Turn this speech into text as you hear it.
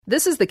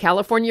This is the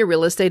California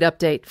Real Estate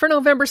Update for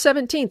November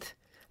 17th.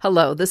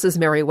 Hello, this is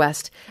Mary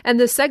West, and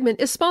this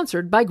segment is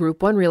sponsored by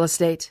Group 1 Real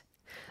Estate.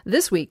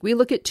 This week, we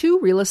look at two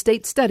real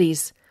estate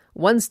studies.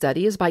 One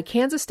study is by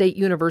Kansas State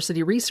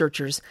University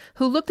researchers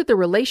who looked at the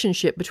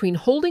relationship between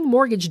holding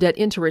mortgage debt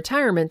into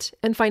retirement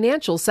and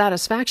financial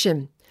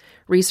satisfaction.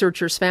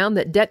 Researchers found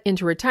that debt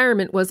into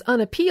retirement was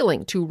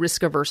unappealing to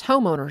risk-averse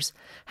homeowners.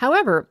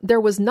 However, there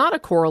was not a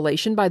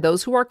correlation by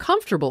those who are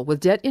comfortable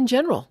with debt in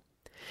general.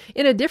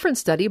 In a different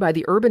study by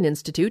the Urban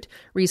Institute,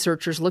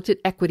 researchers looked at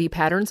equity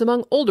patterns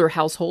among older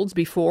households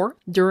before,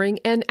 during,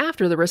 and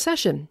after the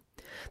recession.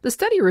 The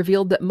study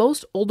revealed that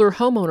most older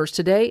homeowners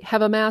today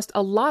have amassed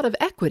a lot of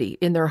equity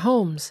in their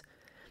homes.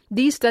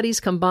 These studies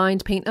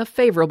combined paint a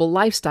favorable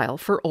lifestyle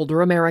for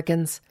older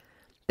Americans.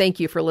 Thank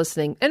you for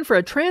listening, and for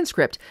a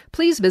transcript,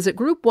 please visit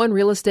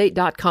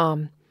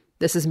group1realestate.com.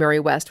 This is Mary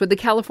West with the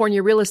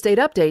California Real Estate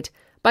Update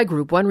by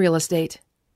Group 1 Real Estate.